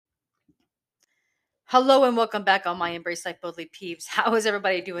Hello and welcome back on my Embrace Life Boldly peeps. How is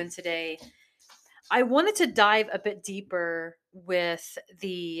everybody doing today? I wanted to dive a bit deeper with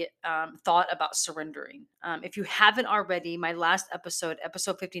the thought about surrendering. If you haven't already, my last episode,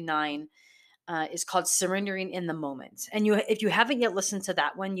 episode 59, is called "Surrendering in the Moment." And if you haven't yet listened to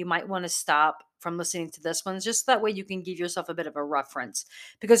that one, you might want to stop from listening to this one, just that way you can give yourself a bit of a reference,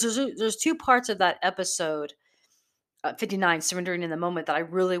 because there's two parts of that episode 59, surrendering in the moment, that I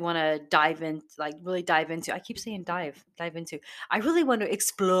really want to dive in, like really dive into. I keep saying dive into. I really want to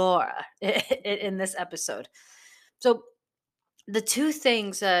explore in this episode. So the two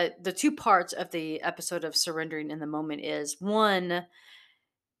parts of the episode of surrendering in the moment is one,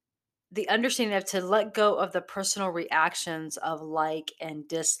 the understanding of to let go of the personal reactions of like and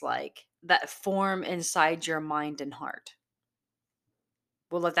dislike that form inside your mind and heart.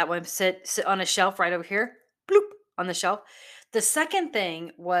 We'll let that one sit on a shelf right over here, bloop, on the shelf. The second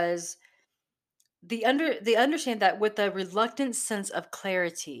thing was the understand that with a reluctant sense of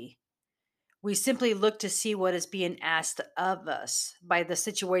clarity, we simply look to see what is being asked of us by the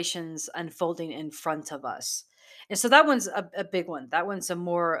situations unfolding in front of us. And so that one's a big one. That one's a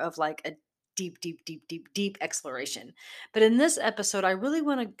more of like a deep exploration. But in this episode, I really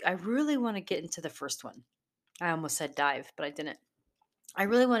want to get into the first one. I almost said dive, but I didn't. I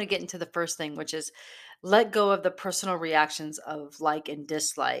really want to get into the first thing, which is let go of the personal reactions of like and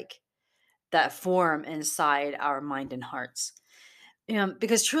dislike that form inside our mind and hearts.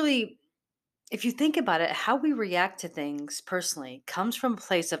 Because truly, if you think about it, how we react to things personally comes from a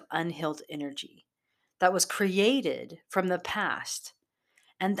place of unhealed energy that was created from the past.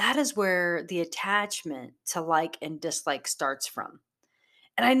 And that is where the attachment to like and dislike starts from.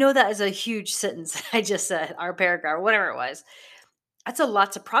 And I know that is a huge sentence I just said, our paragraph, or whatever it was. That's a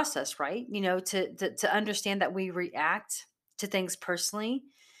lot to process, right? To understand that we react to things personally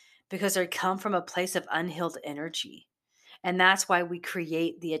because they come from a place of unhealed energy. And that's why we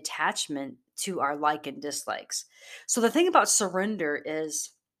create the attachment to our like and dislikes. So the thing about surrender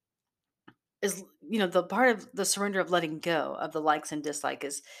is the part of the surrender of letting go of the likes and dislike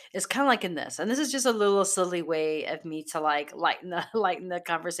is kind of like in this. And this is just a little silly way of me to like lighten the lighten the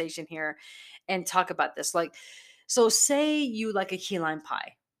conversation here and talk about this. Like, so say you like a key lime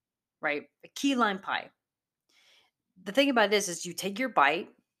pie, right? A key lime pie. The thing about this is you take your bite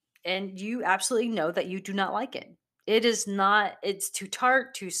and you absolutely know that you do not like it. It is not, it's too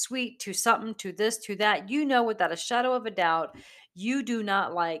tart, too sweet, too something, too this, too that. You know, without a shadow of a doubt, you do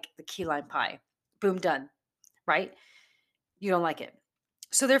not like the key lime pie. Boom, done, right? You don't like it.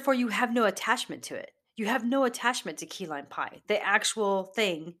 So therefore, you have no attachment to it. You have no attachment to key lime pie, the actual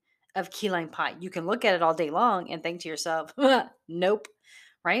thing of key lime pie. You can look at it all day long and think to yourself, nope,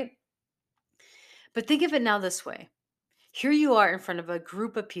 right? But think of it now this way. Here you are in front of a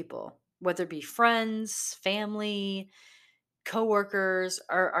group of people, whether it be friends, family, coworkers,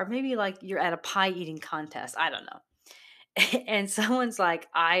 or maybe like you're at a pie eating contest. I don't know. And someone's like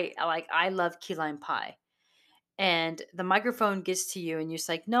I love key lime pie. And the microphone gets to you and you're just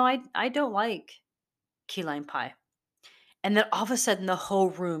like, no, I don't like key lime pie. And then all of a sudden the whole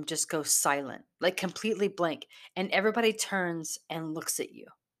room just goes silent, like completely blank. And everybody turns and looks at you.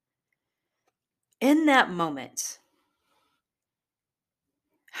 In that moment,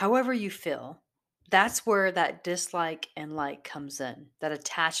 however you feel, that's where that dislike and like comes in, that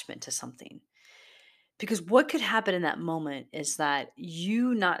attachment to something. Because what could happen in that moment is that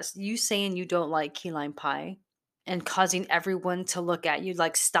you saying you don't like key lime pie and causing everyone to look at you,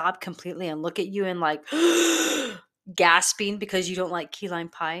 like stop completely and look at you and like gasping because you don't like key lime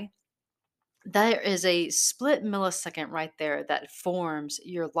pie. There is a split millisecond right there that forms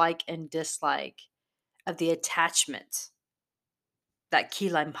your like and dislike of the attachment that key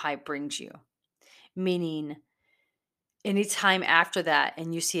lime pie brings you. Meaning, anytime after that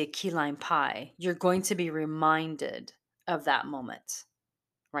and you see a key lime pie, you're going to be reminded of that moment,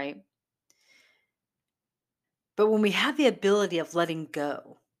 right? But when we have the ability of letting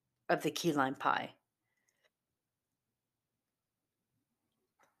go of the key lime pie,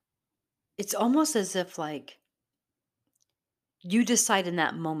 it's almost as if like you decide in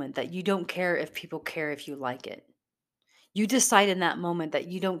that moment that you don't care if people care if you like it. You decide in that moment that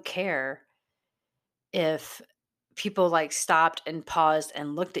you don't care if people like stopped and paused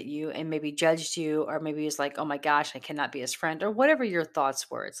and looked at you and maybe judged you, or maybe it's like, oh my gosh, I cannot be his friend, or whatever your thoughts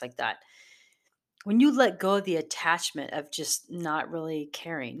were. It's like that. When you let go of the attachment of just not really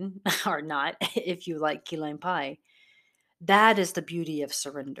caring or not if you like key lime pie, that is the beauty of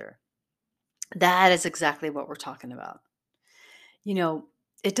surrender. That is exactly what we're talking about. You know,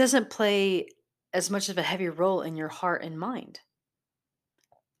 it doesn't play as much of a heavy role in your heart and mind.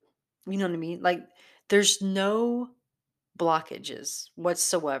 You know what I mean? Like There's no blockages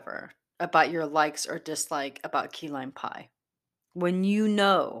whatsoever about your likes or dislike about key lime pie. When you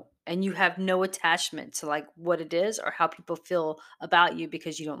know and you have no attachment to like what it is or how people feel about you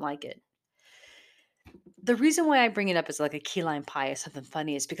because you don't like it. The reason why I bring it up as like a key lime pie is something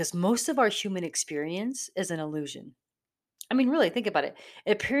funny is because most of our human experience is an illusion. I mean, really, think about it.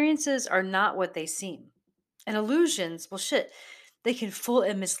 Appearances are not what they seem. And illusions, well, shit, they can fool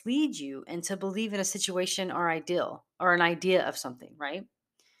and mislead you into believing a situation or ideal or an idea of something, right?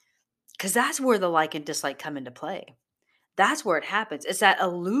 Because that's where the like and dislike come into play. That's where it happens. It's that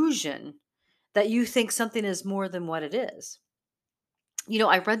illusion that you think something is more than what it is.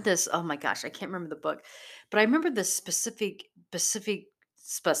 I read this, oh my gosh, I can't remember the book, but I remember the specific, the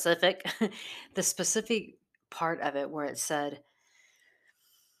specific part of it where it said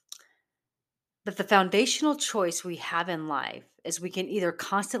that the foundational choice we have in life is we can either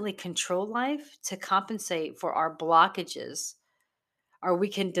constantly control life to compensate for our blockages, or we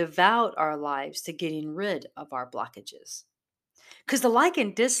can devote our lives to getting rid of our blockages. Because the like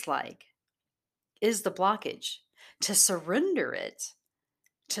and dislike is the blockage. To surrender it,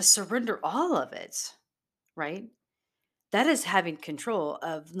 to surrender all of it, right? That is having control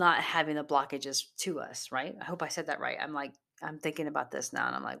of not having the blockages to us, right? I hope I said that right. I'm thinking about this now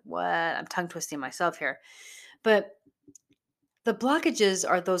and I'm like, what? I'm tongue twisting myself here. But the blockages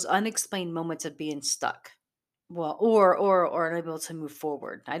are those unexplained moments of being stuck. Well, or unable to move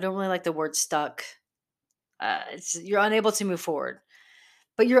forward. I don't really like the word stuck. You're unable to move forward.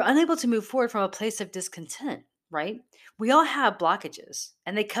 But you're unable to move forward from a place of discontent, right? We all have blockages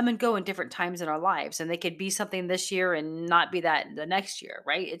and they come and go in different times in our lives and they could be something this year and not be that the next year,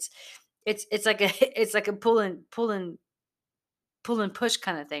 right? It's like a it's like a pull and push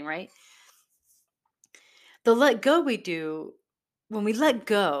kind of thing, right? The let go we do when we let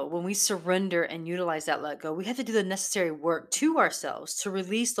go, when we surrender and utilize that let go, we have to do the necessary work to ourselves to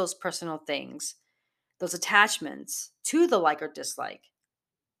release those personal things, those attachments to the like or dislike,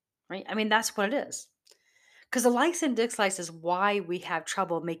 right? I mean, that's what it is. Because the likes and dislikes is why we have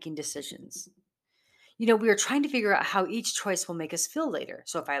trouble making decisions. We are trying to figure out how each choice will make us feel later.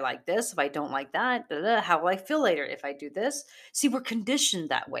 So if I like this, if I don't like that, how will I feel later if I do this? See, we're conditioned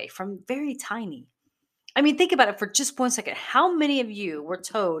that way from very tiny. I mean, think about it for just 1 second. How many of you were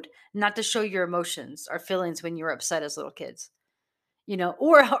told not to show your emotions or feelings when you were upset as little kids?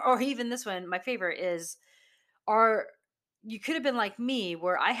 Or even this one, my favorite is are you could have been like me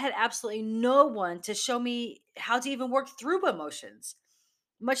where I had absolutely no one to show me how to even work through emotions.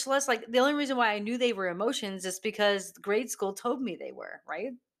 Much less like the only reason why I knew they were emotions is because grade school told me they were,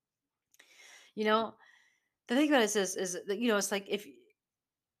 right? You know, the thing about it is that, it's like if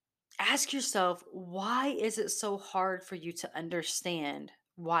ask yourself, why is it so hard for you to understand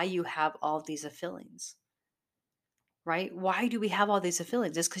why you have all these feelings, right? Why do we have all these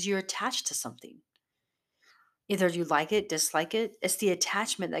feelings? It's because you're attached to something. Either you like it, dislike it. It's the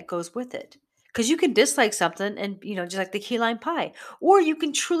attachment that goes with it. Because you can dislike something and, just like the key lime pie, or you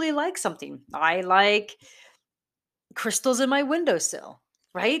can truly like something. I like crystals in my windowsill,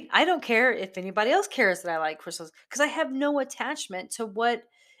 right? I don't care if anybody else cares that I like crystals because I have no attachment to what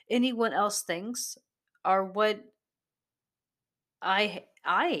anyone else thinks or what I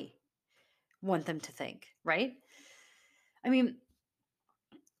want them to think, right? I mean,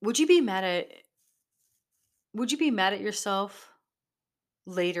 would you be mad at would you be mad at yourself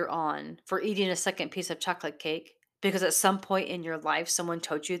later on for eating a second piece of chocolate cake because at some point in your life someone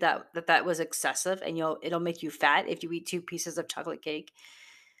told you that was excessive and it'll make you fat if you eat two pieces of chocolate cake,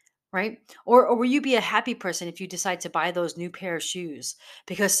 right? Or will you be a happy person if you decide to buy those new pair of shoes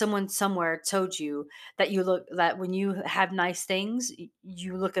because someone somewhere told you that when you have nice things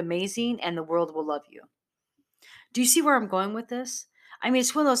you look amazing and the world will love you? Do you see where I'm going with this? I mean,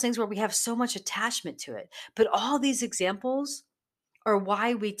 it's one of those things where we have so much attachment to it, but all these examples or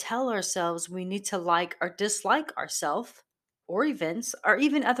why we tell ourselves we need to like or dislike ourselves or events or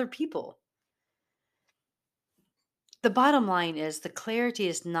even other people. The bottom line is the clarity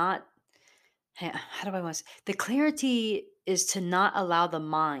is not, how do I want to say? The clarity is to not allow the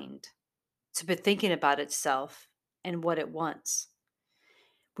mind to be thinking about itself and what it wants.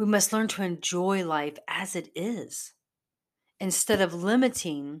 We must learn to enjoy life as it is instead of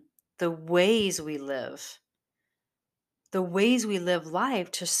limiting the ways we live life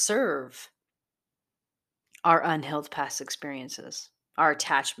to serve our unhealed past experiences, our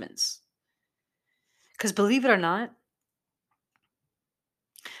attachments. Because believe it or not,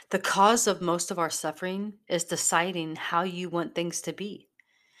 the cause of most of our suffering is deciding how you want things to be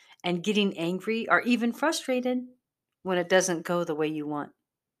and getting angry or even frustrated when it doesn't go the way you want.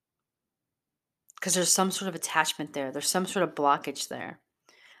 because there's some sort of attachment there. There's some sort of blockage there.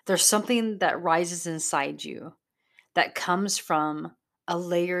 There's something that rises inside you that comes from a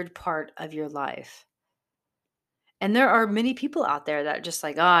layered part of your life. And there are many people out there that are just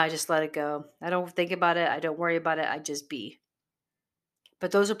like, I just let it go. I don't think about it. I don't worry about it. I just be.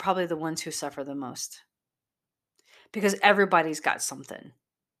 But those are probably the ones who suffer the most because everybody's got something.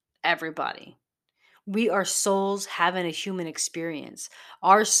 Everybody. We are souls having a human experience.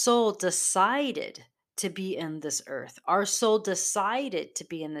 Our soul decided to be in this earth. Our soul decided to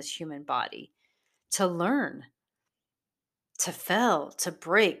be in this human body, to learn, to fail, to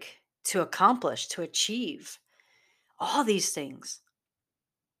break, to accomplish, to achieve. All these things.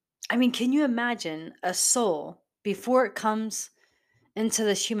 I mean, can you imagine a soul before it comes into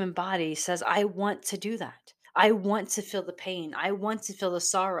this human body says, I want to do that. I want to feel the pain. I want to feel the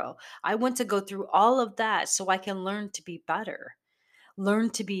sorrow. I want to go through all of that so I can learn to be better, learn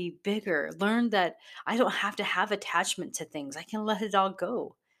to be bigger, learn that I don't have to have attachment to things. I can let it all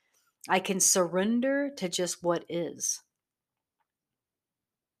go. I can surrender to just what is.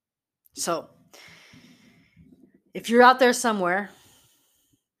 So, if you're out there somewhere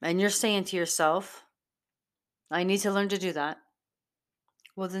and you're saying to yourself, I need to learn to do that,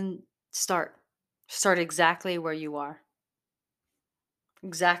 well, then start. Start exactly where you are.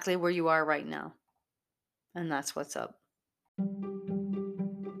 Exactly where you are right now. And that's what's up.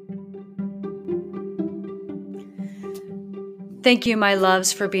 Thank you, my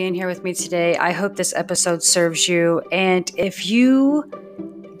loves, for being here with me today. I hope this episode serves you. And if you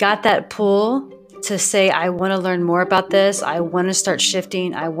got that pull to say, I want to learn more about this, I want to start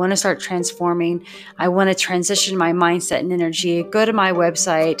shifting, I want to start transforming, I want to transition my mindset and energy, go to my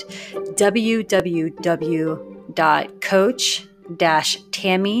website,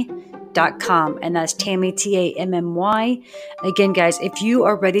 www.coach-tammy.com, and that's Tammy, Tammy. Again, guys, if you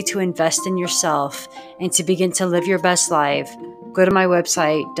are ready to invest in yourself and to begin to live your best life, go to my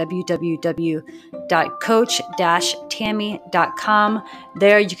website, www.coach-tammy.com.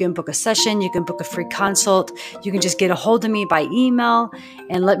 There you can book a session, you can book a free consult, you can just get a hold of me by email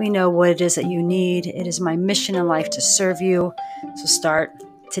and let me know what it is that you need. It is my mission in life to serve you. So start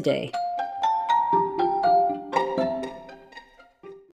today.